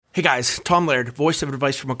Hey guys, Tom Laird, voice of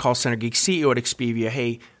advice from a call center geek, CEO at Expedia.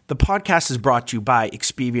 Hey, the podcast is brought to you by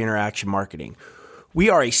Expedia Interaction Marketing. We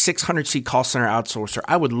are a 600-seat call center outsourcer.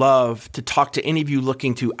 I would love to talk to any of you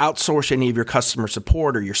looking to outsource any of your customer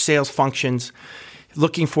support or your sales functions,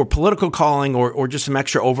 looking for political calling or just some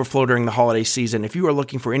extra overflow during the holiday season. If you are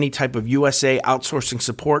looking for any type of USA outsourcing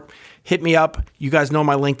support, hit me up. You guys know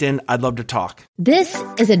my LinkedIn. I'd love to talk. This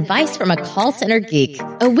is Advice from a Call Center Geek,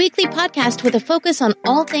 a weekly podcast with a focus on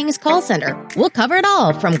all things call center. We'll cover it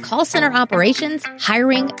all from call center operations,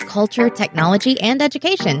 hiring, culture, technology, and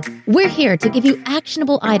education. We're here to give you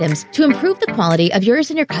actionable items to improve the quality of yours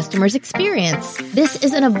and your customers' experience. This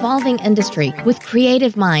is an evolving industry with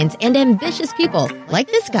creative minds and ambitious people like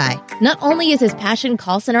this guy. Not only is his passion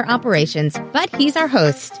call center operations, but he's our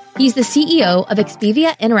host. He's the CEO of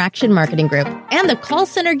Expedia Interaction Marketing Group and the call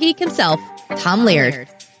center geek himself, Tom Laird.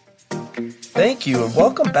 Thank you, and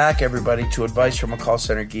welcome back, everybody, to Advice from a Call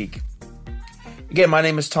Center Geek. Again, my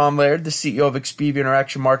name is Tom Laird, the CEO of Expedia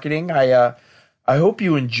Interaction Marketing. I hope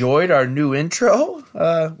you enjoyed our new intro.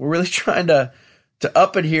 We're really trying to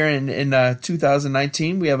up it here in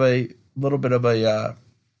 2019. We have a little bit of a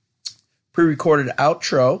pre-recorded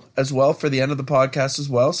outro as well for the end of the podcast as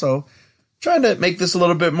well. So trying to make this a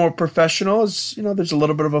little bit more professional. As you know, there's a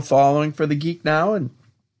little bit of a following for the geek now, and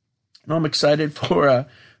I'm excited for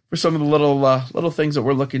some of the little things that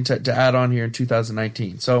we're looking to add on here in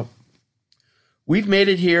 2019. So we've made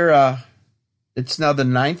it here. It's now the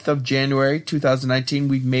 9th of January, 2019.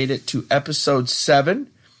 We've made it to episode 7.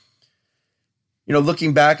 You know,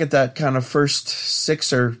 looking back at that kind of first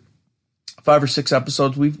 5 or 6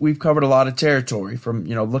 episodes, we've covered a lot of territory, from,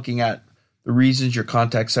 you know, looking at the reasons your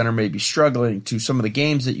contact center may be struggling, to some of the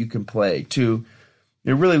games that you can play, to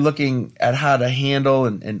really looking at how to handle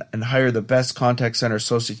and hire the best contact center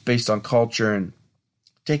associates based on culture, and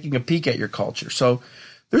taking a peek at your culture. So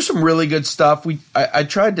there's some really good stuff. I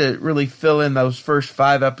tried to really fill in those first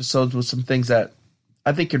 5 episodes with some things that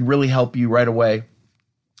I think can really help you right away.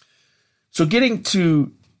 So getting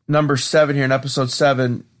to number 7 here in episode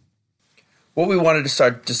 7, what we wanted to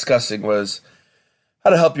start discussing was how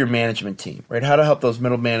to help your management team, right? How to help those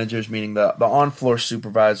middle managers, meaning the on-floor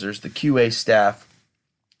supervisors, the QA staff.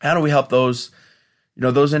 How do we help those,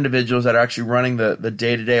 those individuals that are actually running the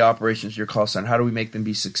day-to-day operations of your call center? How do we make them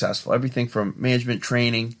be successful? Everything from management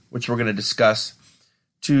training, which we're going to discuss,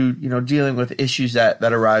 to, dealing with issues that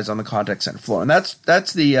arise on the contact center floor. And that's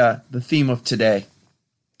the theme of today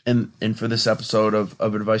and for this episode of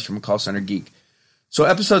Advice from a Call Center Geek. So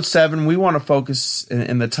episode 7, we want to focus,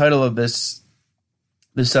 and the title of this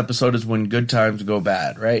episode is When Good Times Go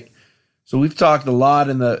Bad, right? So we've talked a lot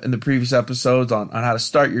in the previous episodes on how to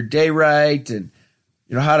start your day right, and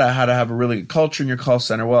how to have a really good culture in your call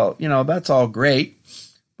center. Well, that's all great,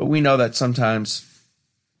 but we know that sometimes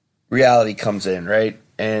reality comes in, right?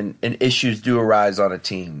 And issues do arise on a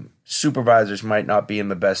team. Supervisors might not be in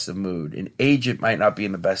the best of mood. An agent might not be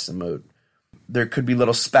in the best of mood. There could be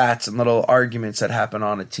little spats and little arguments that happen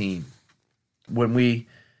on a team. When we,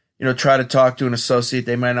 try to talk to an associate,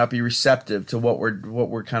 they might not be receptive to what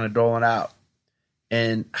we're kind of doling out.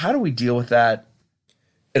 And how do we deal with that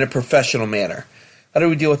in a professional manner? How do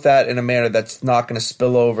we deal with that in a manner that's not going to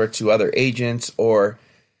spill over to other agents, or,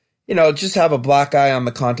 just have a black eye on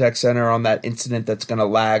the contact center on that incident that's going to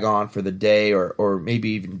lag on for the day or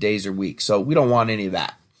maybe even days or weeks? So we don't want any of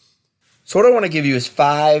that. So what I want to give you is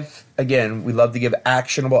 5, again, we love to give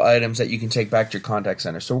actionable items that you can take back to your contact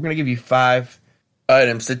center. So we're going to give you 5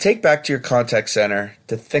 items to take back to your contact center,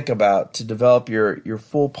 to think about, to develop your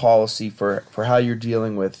full policy for how you're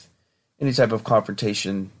dealing with any type of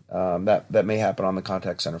confrontation that may happen on the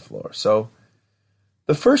contact center floor. So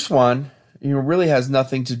the first one, really has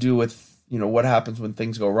nothing to do with, what happens when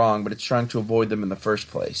things go wrong, but it's trying to avoid them in the first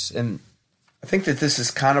place. And I think that this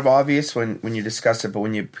is kind of obvious when you discuss it, but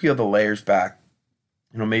when you peel the layers back,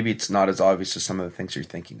 maybe it's not as obvious as some of the things you're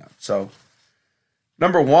thinking of. So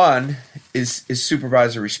number 1 is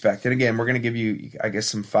supervisor respect. And again, we're going to give you, I guess,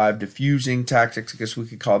 some 5 diffusing tactics, I guess we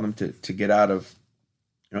could call them, to get out of,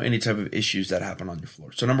 any type of issues that happen on your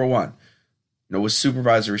floor. So number 1, with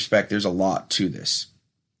supervisor respect, there's a lot to this.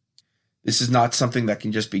 This is not something that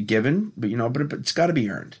can just be given, but it's got to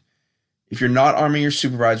be earned. If you're not arming your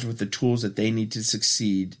supervisor with the tools that they need to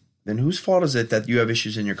succeed, then whose fault is it that you have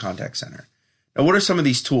issues in your contact center? Now, what are some of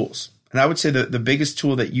these tools? And I would say the biggest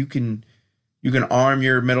tool that you can arm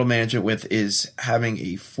your middle management with is having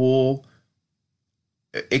a full,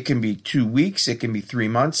 it can be 2 weeks, it can be 3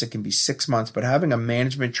 months, it can be 6 months, but having a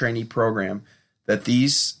management trainee program that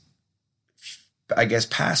these, I guess,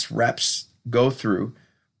 past reps go through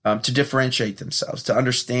to differentiate themselves, to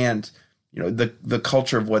understand the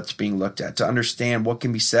culture of what's being looked at, to understand what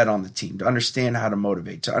can be said on the team, to understand how to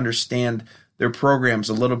motivate, to understand their programs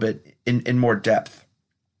a little bit in more depth.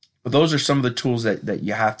 But those are some of the tools that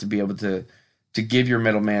you have to be able to give your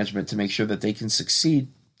middle management to make sure that they can succeed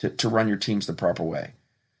to run your teams the proper way.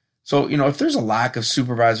 So, if there's a lack of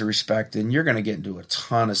supervisor respect, then you're going to get into a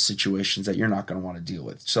ton of situations that you're not going to want to deal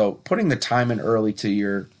with. So putting the time in early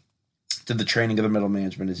to the training of the middle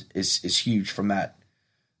management is huge from that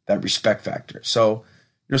respect factor. So,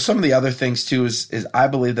 some of the other things too is I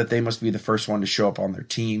believe that they must be the first one to show up on their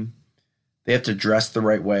team. They have to dress the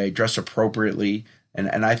right way, dress appropriately.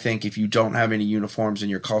 And I think if you don't have any uniforms in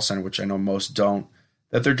your call center, which I know most don't,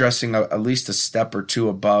 that they're dressing at least a step or two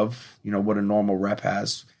above, what a normal rep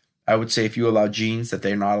has. I would say if you allow jeans, that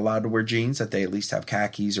they're not allowed to wear jeans, that they at least have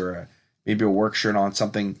khakis or maybe a work shirt on,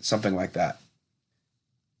 something like that.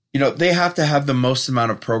 They have to have the most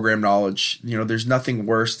amount of program knowledge. There's nothing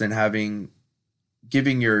worse than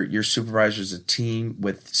giving your supervisors a team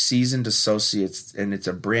with seasoned associates, and it's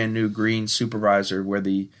a brand new green supervisor where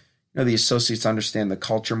the associates understand the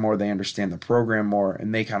culture more, they understand the program more,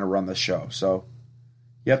 and they kind of run the show. So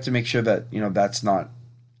you have to make sure that that's not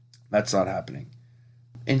happening.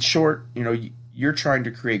 In short, you're trying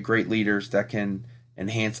to create great leaders that can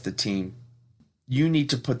enhance the team. You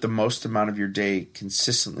need to put the most amount of your day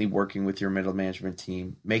consistently working with your middle management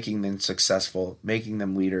team, making them successful, making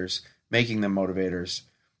them leaders, making them motivators.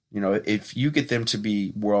 If you get them to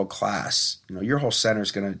be world class, your whole center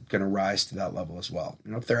is going to rise to that level as well.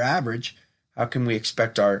 If they're average, how can we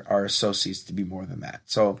expect our associates to be more than that?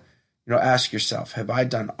 So, ask yourself, have I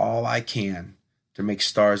done all I can to make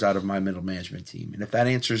stars out of my middle management team? And if that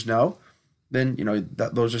answer is no, then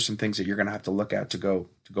those are some things that you're going to have to look at to go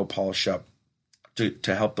polish up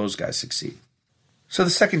to help those guys succeed. So the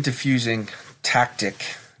second diffusing tactic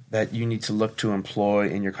that you need to look to employ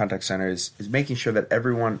in your contact center is making sure that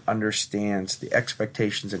everyone understands the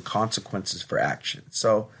expectations and consequences for action.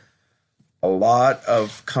 So a lot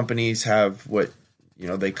of companies have what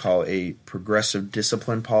they call a progressive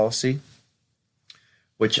discipline policy,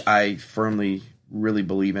 which I firmly really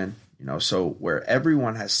believe in. So where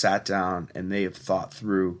everyone has sat down and they have thought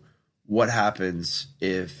through what happens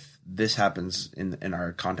if this happens in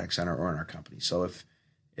our contact center or in our company. So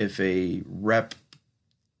if a rep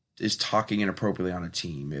is talking inappropriately on a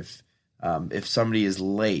team, if somebody is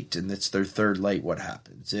late and it's their third late, what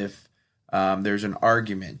happens? If there's an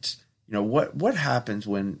argument, what happens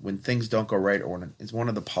when things don't go right or when one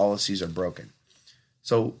of the policies are broken?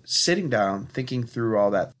 So sitting down, thinking through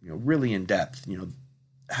all that, really in depth,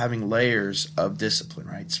 having layers of discipline,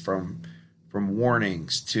 right? From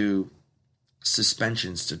warnings to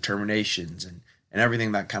suspensions to terminations and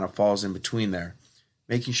everything that kind of falls in between there,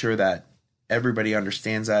 making sure that everybody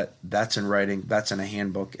understands that's in writing, that's in a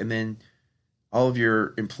handbook, and then all of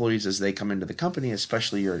your employees as they come into the company,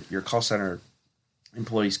 especially your call center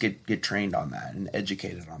employees, get trained on that and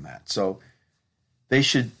educated on that. So they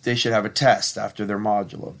should have a test after their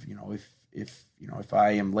module of if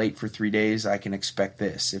I am late for 3 days, I can expect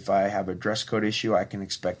this. If I have a dress code issue, I can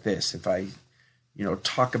expect this. If I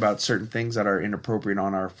talk about certain things that are inappropriate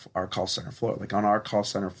on our call center floor, like on our call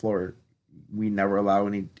center floor, we never allow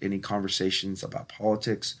any conversations about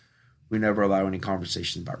politics. We never allow any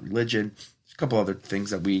conversations about religion. There's a couple other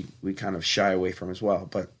things that we kind of shy away from as well.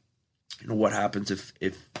 But what happens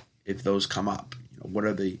if those come up? What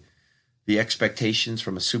are the expectations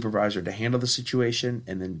from a supervisor to handle the situation,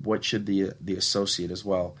 and then what should the associate as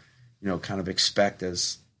well, kind of expect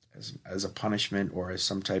as a punishment or as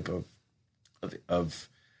some type of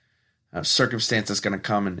circumstance that's going to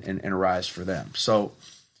come and arise for them. So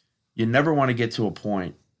you never want to get to a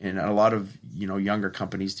point, and a lot of younger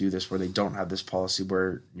companies do this, where they don't have this policy,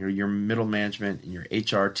 where your middle management and your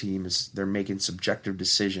HR team they're making subjective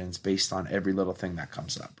decisions based on every little thing that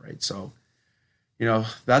comes up, right? So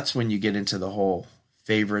that's when you get into the whole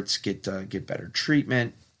favorites get better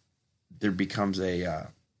treatment. There becomes a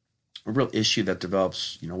real issue that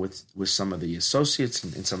develops, with some of the associates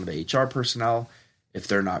and some of the HR personnel, if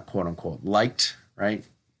they're not quote unquote liked, right?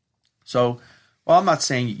 So, well, I'm not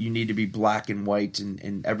saying you need to be black and white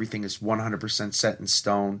and everything is 100% set in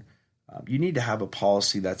stone. You need to have a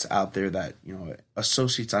policy that's out there that,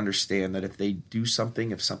 associates understand that if they do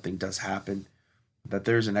something, if something does happen, that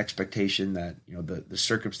there's an expectation that, the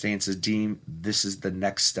circumstances deem this is the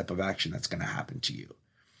next step of action that's going to happen to you.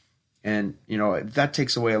 And, that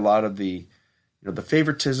takes away a lot of the, the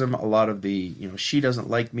favoritism, a lot of the, she doesn't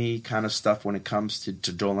like me kind of stuff when it comes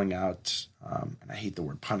to doling out, and I hate the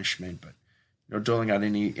word punishment, but, doling out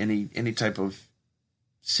any type of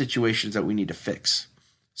situations that we need to fix.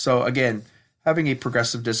 So again, having a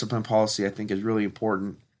progressive discipline policy, I think, is really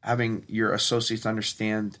important. Having your associates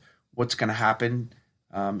understand what's going to happen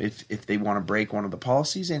if they want to break one of the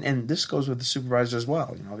policies, and this goes with the supervisor as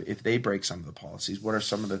well. If they break some of the policies, what are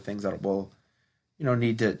some of the things that will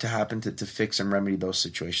need to happen to fix and remedy those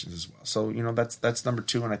situations as well. So that's number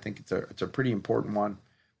 2, and I think it's a pretty important one,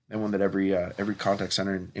 and one that every contact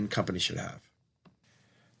center in company should have.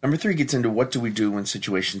 Number 3 gets into what do we do when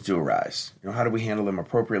situations do arise. How do we handle them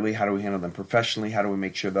appropriately? How do we handle them professionally? How do we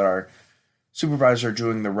make sure that our supervisors are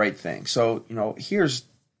doing the right thing? So, here's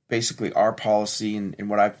basically our policy, and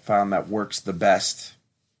what I've found that works the best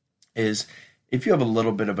is if you have a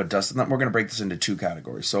little bit of a dust, we're going to break this into 2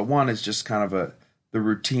 categories. So one is just kind of the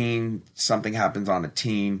routine, something happens on a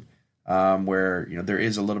team where, there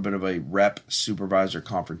is a little bit of a rep supervisor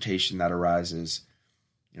confrontation that arises.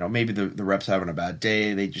 Maybe the rep's having a bad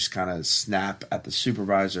day. They just kind of snap at the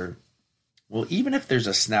supervisor. Well, even if there's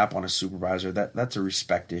a snap on a supervisor, that's a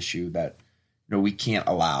respect issue that, we can't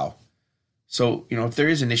allow. So, if there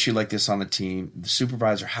is an issue like this on the team, the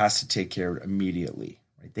supervisor has to take care of it immediately.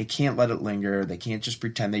 Right? They can't let it linger. They can't just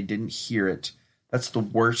pretend they didn't hear it. That's the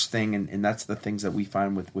worst thing, and that's the things that we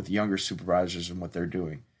find with younger supervisors and what they're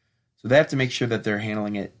doing. So they have to make sure that they're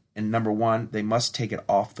handling it. And number 1, they must take it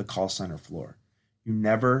off the call center floor. You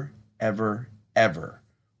never, ever, ever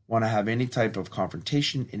want to have any type of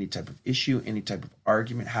confrontation, any type of issue, any type of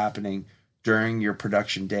argument happening during your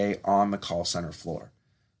production day on the call center floor.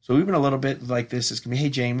 So even a little bit like this is going to be, hey,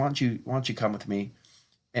 Jane, why don't you come with me?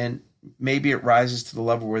 And maybe it rises to the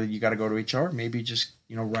level where you got to go to HR. Maybe it just,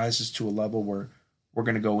 rises to a level where we're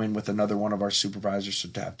going to go in with another one of our supervisors. So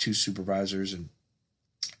to have 2 supervisors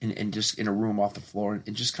and just in a room off the floor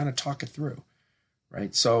and just kind of talk it through,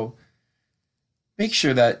 right? So make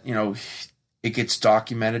sure that, it gets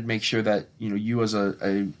documented. Make sure that, you as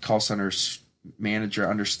a call center manager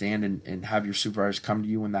understand and have your supervisors come to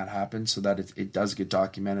you when that happens so that it does get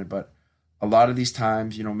documented. But a lot of these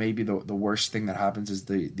times, maybe the worst thing that happens is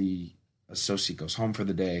the associate goes home for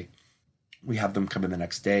the day. We have them come in the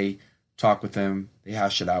next day, talk with them, they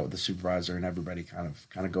hash it out with the supervisor, and everybody kind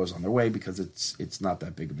of goes on their way because it's not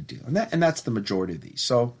that big of a deal. And that's the majority of these.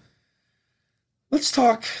 So let's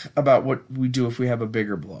talk about what we do if we have a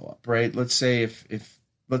bigger blow up, right? Let's say if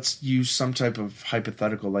let's use some type of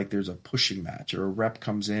hypothetical, like there's a pushing match or a rep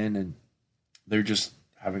comes in and they're just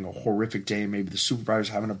having a horrific day, and maybe the supervisor's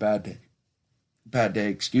having a bad day,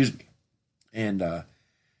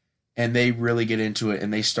 and they really get into it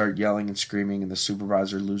and they start yelling and screaming, and the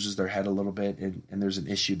supervisor loses their head a little bit, and there's an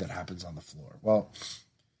issue that happens on the floor. Well,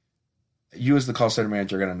 you as the call center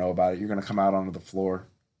manager are going to know about it. You're going to come out onto the floor.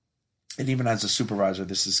 And even as a supervisor,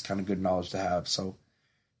 this is kind of good knowledge to have. So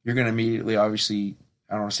you're going to immediately, obviously,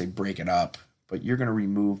 I don't want to say break it up, but you're going to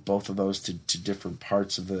remove both of those to different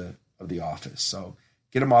parts of the office. So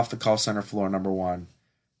get them off the call center floor, number 1.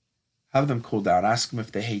 Have them cool down. Ask them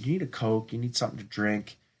if hey, do you need a Coke? You need something to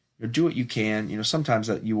drink? Do what you can. Sometimes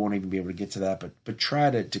that you won't even be able to get to that, but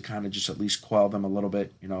try to kind of just at least quell them a little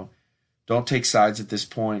bit. Don't take sides at this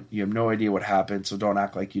point. You have no idea what happened, so don't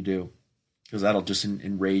act like you do, because that'll just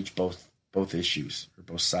enrage both issues or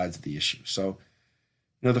both sides of the issue. So,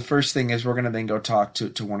 the first thing is we're going to then go talk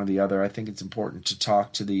to one or the other. I think it's important to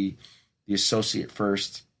talk to the associate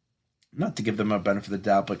first, not to give them a benefit of the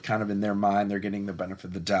doubt, but kind of in their mind, they're getting the benefit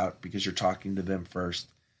of the doubt because you're talking to them first.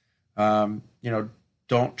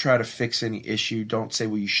 Don't try to fix any issue. Don't say,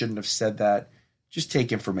 well, you shouldn't have said that. Just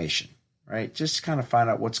take information, right? Just kind of find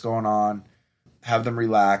out what's going on, have them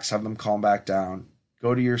relax, have them calm back down,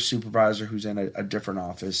 go to your supervisor who's in a different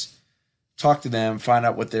office, talk to them, find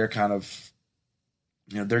out what their kind of,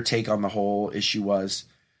 their take on the whole issue was.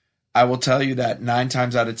 I will tell you that 9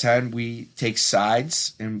 times out of 10, we take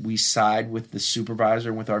sides, and we side with the supervisor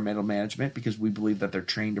and with our middle management because we believe that they're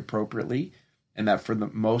trained appropriately, and that for the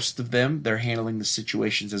most of them, they're handling the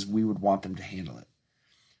situations as we would want them to handle it.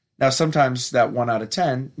 Now, sometimes that 1 out of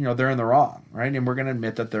 10, they're in the wrong, right? And we're going to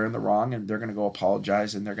admit that they're in the wrong, and they're going to go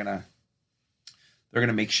apologize, and they're going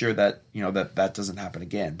to make sure that, that doesn't happen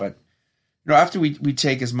again. But, after we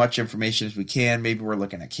take as much information as we can, maybe we're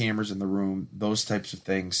looking at cameras in the room, those types of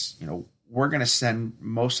things, we're going to send,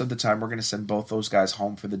 most of the time, we're going to send both those guys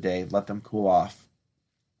home for the day, let them cool off.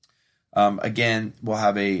 Again, we'll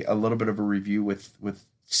have a little bit of a review with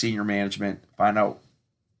senior management, find out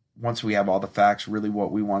once we have all the facts, really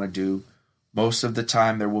what we want to do. Most of the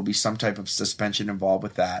time, there will be some type of suspension involved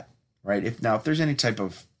with that, right? If there's any type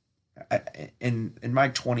of, in my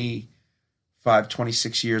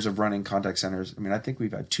 26 years of running contact centers, I think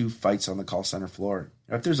we've had 2 fights on the call center floor.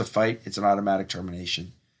 If there's a fight, it's an automatic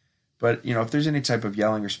termination. But, if there's any type of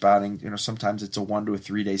yelling or spouting, sometimes it's a 1 to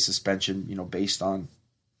 3 day suspension, based on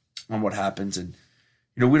what happens. And,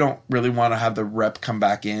 we don't really want to have the rep come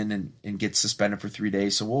back in and get suspended for 3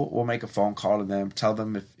 days. So we'll make a phone call to them, tell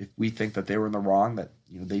them if we think that they were in the wrong, that,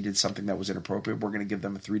 they did something that was inappropriate, we're going to give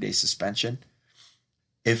them a 3 day suspension.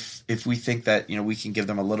 If we think that, we can give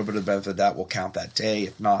them a little bit of benefit of that, we'll count that day.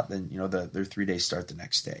 If not, then, their 3 days start the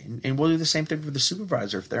next day. And we'll do the same thing for the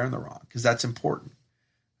supervisor if they're in the wrong, because that's important.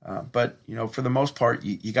 But, for the most part,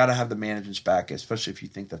 you got to have the management's back, especially if you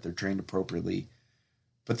think that they're trained appropriately.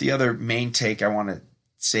 But the other main take I want to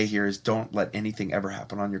say here is don't let anything ever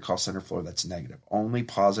happen on your call center floor that's negative. Only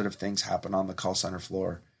positive things happen on the call center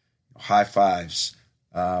floor. High fives,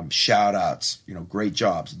 shout outs, great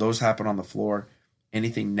jobs. Those happen on the floor.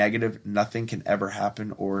 Anything negative, nothing can ever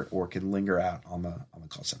happen or can linger out on the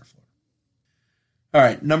call center floor. All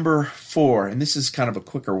right, number 4, and this is kind of a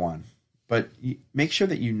quicker one. But make sure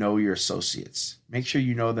that you know your associates. Make sure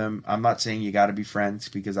you know them. I'm not saying you got to be friends,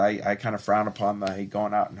 because I kind of frown upon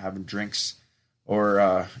going out and having drinks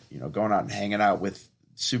or going out and hanging out with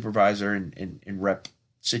supervisor in rep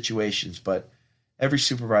situations. But every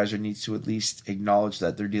supervisor needs to at least acknowledge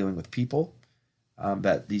that they're dealing with people,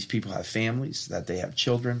 that these people have families, that they have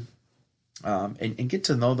children, and get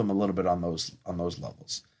to know them a little bit on those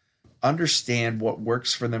levels. Understand what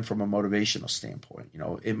works for them from a motivational standpoint.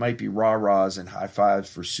 It might be rah-rahs and high fives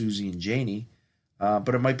for Susie and Janie,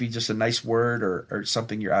 but it might be just a nice word or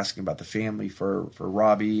something you're asking about the family for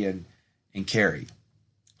Robbie and Carrie.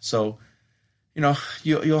 So,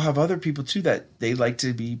 you'll have other people too that they like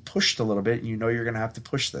to be pushed a little bit, and you're going to have to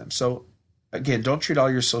push them. So again, don't treat all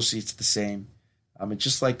your associates the same. It's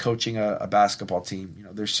just like coaching a basketball team.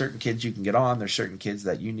 There's certain kids you can get on. There's certain kids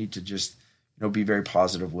that you need to just be very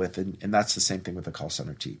positive with. And that's the same thing with the call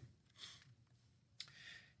center team.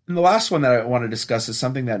 And the last one that I want to discuss is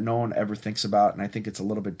something that no one ever thinks about, and I think it's a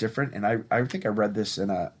little bit different. And I think I read this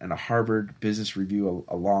in a Harvard Business Review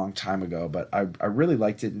a long time ago, but I really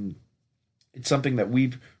liked it. And it's something that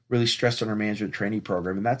we've really stressed on our management training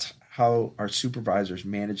program, and that's how our supervisors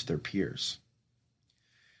manage their peers.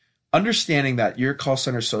 Understanding that your call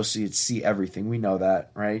center associates see everything. We know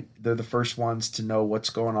that, right? They're the first ones to know what's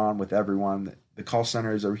going on with everyone. The call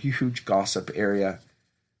center is a huge gossip area.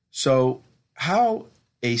 So how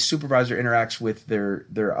a supervisor interacts with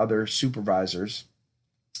their other supervisors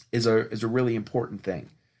is a really important thing.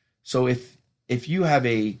 So if you have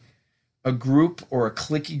a group or a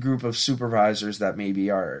cliquey group of supervisors that maybe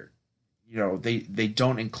are, they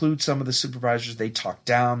don't include some of the supervisors, they talk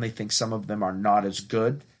down, they think some of them are not as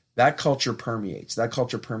good, that culture permeates. That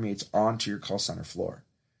culture permeates onto your call center floor.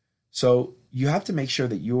 So you have to make sure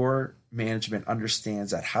that your management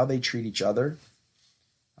understands that how they treat each other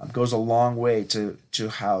goes a long way to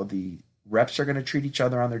how the reps are going to treat each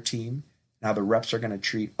other on their team, and how the reps are going to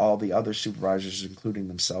treat all the other supervisors, including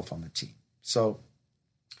themselves, on the team. So,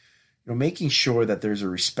 making sure that there's a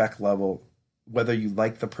respect level, whether you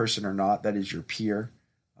like the person or not, that is your peer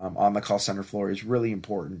on the call center floor, is really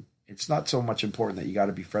important. It's not so much important that you got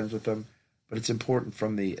to be friends with them, but it's important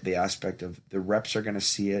from the aspect of the reps are going to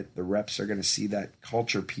see it. The reps are going to see that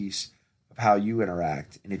culture piece of how you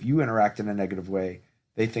interact. And if you interact in a negative way,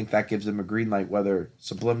 they think that gives them a green light, whether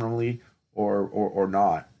subliminally or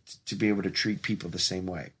not, to be able to treat people the same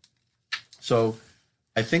way. So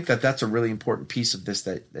I think that that's a really important piece of this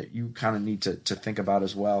that you kind of need to think about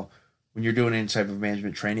as well when you're doing any type of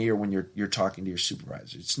management training or when you're talking to your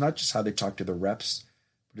supervisors. It's not just how they talk to the reps,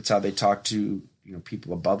 but it's how they talk to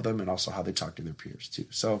people above them, and also how they talk to their peers too.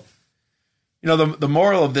 So, the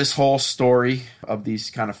moral of this whole story of these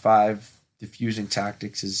kind of 5 diffusing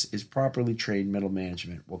tactics is properly trained middle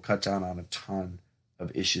management will cut down on a ton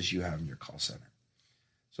of issues you have in your call center.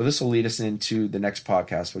 So this will lead us into the next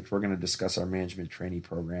podcast, which we're going to discuss our management training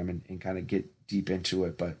program and kind of get deep into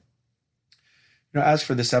it. But, as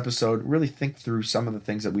for this episode, really think through some of the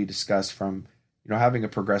things that we discussed, from having a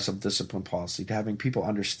progressive discipline policy to having people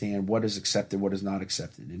understand what is accepted, what is not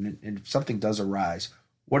accepted. And if something does arise,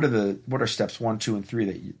 what are steps 1, 2, and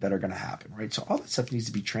 3 that are going to happen, right? So all that stuff needs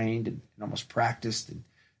to be trained and almost practiced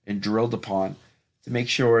and drilled upon to make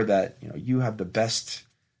sure that, you have the best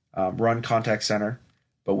run contact center,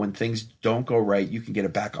 but when things don't go right, you can get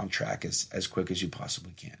it back on track as quick as you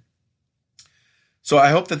possibly can. So I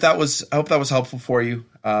hope that was helpful for you.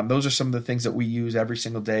 Those are some of the things that we use every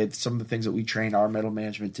single day. Some of the things that we train our middle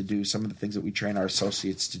management to do. Some of the things that we train our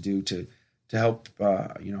associates to do to help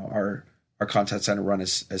our contact center run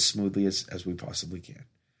as smoothly as we possibly can.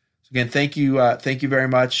 So again, thank you very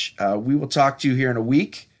much. We will talk to you here in a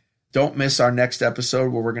week. Don't miss our next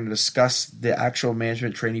episode where we're going to discuss the actual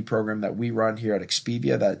management training program that we run here at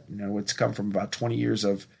Expedia that, it's come from about 20 years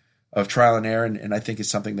of trial and error. And I think it's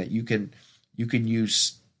something that you can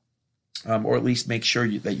use, or at least make sure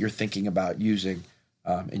that you're thinking about using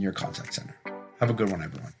in your contact center. Have a good one,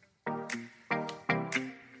 everyone.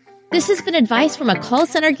 This has been advice from a call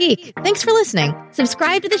center geek. Thanks for listening.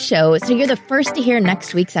 Subscribe to the show so you're the first to hear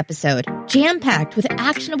next week's episode. Jam-packed with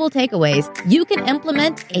actionable takeaways you can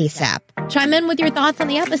implement ASAP. Chime in with your thoughts on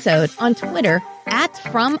the episode on Twitter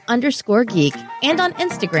 @from_geek and on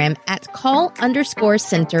Instagram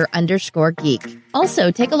 @call_center_geek. Also,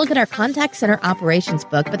 take a look at our contact center operations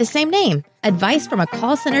book by the same name, Advice from a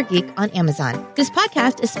Call Center Geek on Amazon. This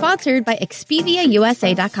podcast is sponsored by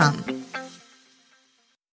ExpediaUSA.com.